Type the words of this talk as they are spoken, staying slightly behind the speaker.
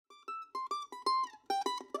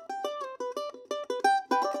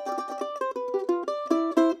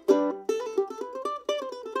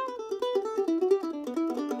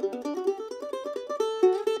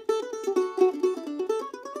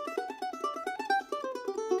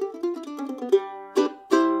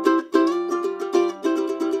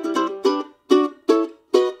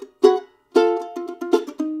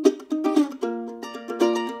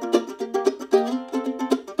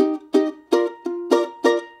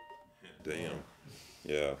Damn.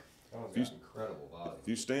 Yeah. That one's If you, got incredible volume. if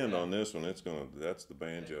you stand on this one, that's the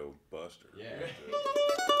banjo buster. Yeah.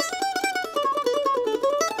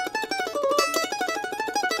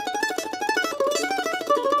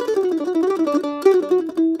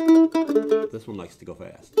 This one likes to go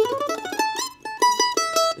fast.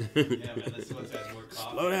 Yeah, man, this one has more coffee.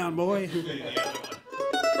 Slow down, boy. than the other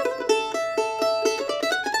one.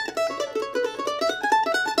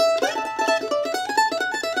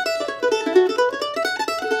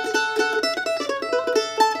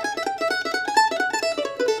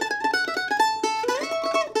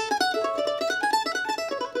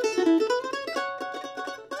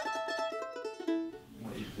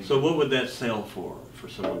 So what would that sell for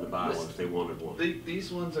someone to buy one if they wanted one?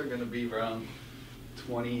 These ones are going to be around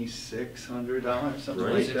 $2,600, something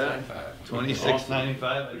Right. like that.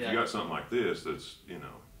 $26.95. If you got something like this, that's,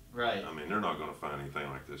 Right. I mean, they're not going to find anything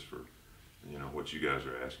like this for, what you guys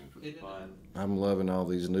are asking for. Fun. I'm loving all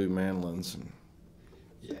these new mandolins. And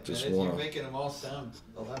Yeah, Just man, wanna- you're making them all sound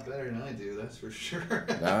a lot better than I do. That's for sure.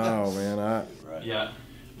 oh man, Right. Yeah.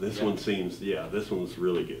 This Yeah. one seems, this one's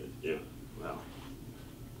really good. Yeah. Wow.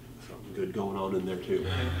 Something good going on in there too.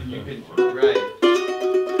 And you can right.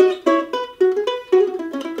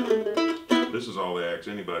 This is all the axe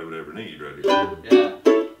anybody would ever need right here. Yeah.